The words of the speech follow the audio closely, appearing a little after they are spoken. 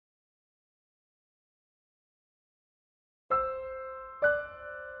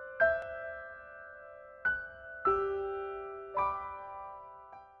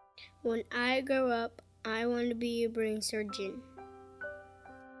When I grow up, I want to be a brain surgeon.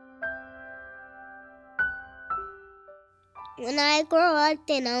 When I grow up,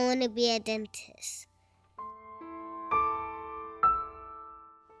 then I want to be a dentist.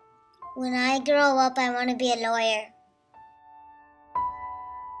 When I grow up, I want to be a lawyer.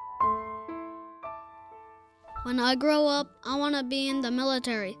 When I grow up, I want to be in the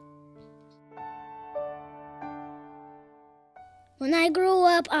military. When I grow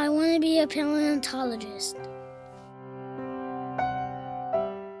up, I want to be a paleontologist.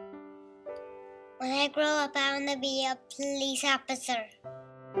 When I grow up, I want to be a police officer.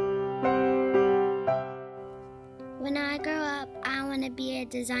 When I grow up, I want to be a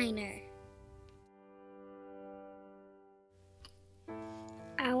designer.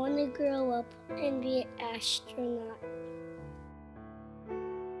 I want to grow up and be an astronaut.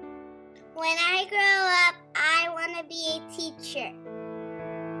 When I grow up, I want to be a teacher.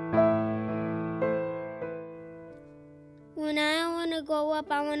 When I want to grow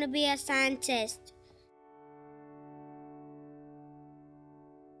up, I want to be a scientist.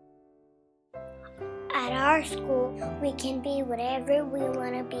 At our school, we can be whatever we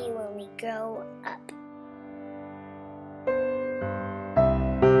want to be when we grow up.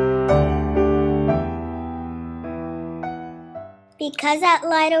 Because at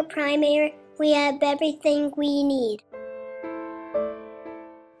Lytle Primary, we have everything we need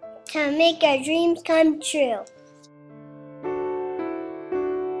to make our dreams come true.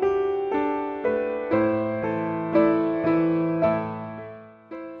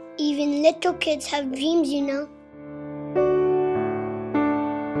 Even little kids have dreams, you know.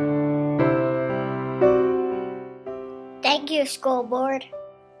 Thank you, school board,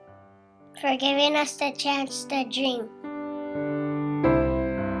 for giving us the chance to dream.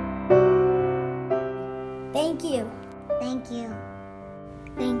 Thank you. Thank you.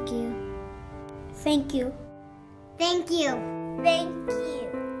 Thank you. Thank you. Thank you. Thank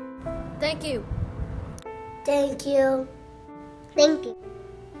you. Thank you. Thank you. Thank you.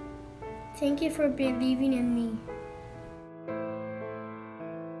 Thank you for believing in me.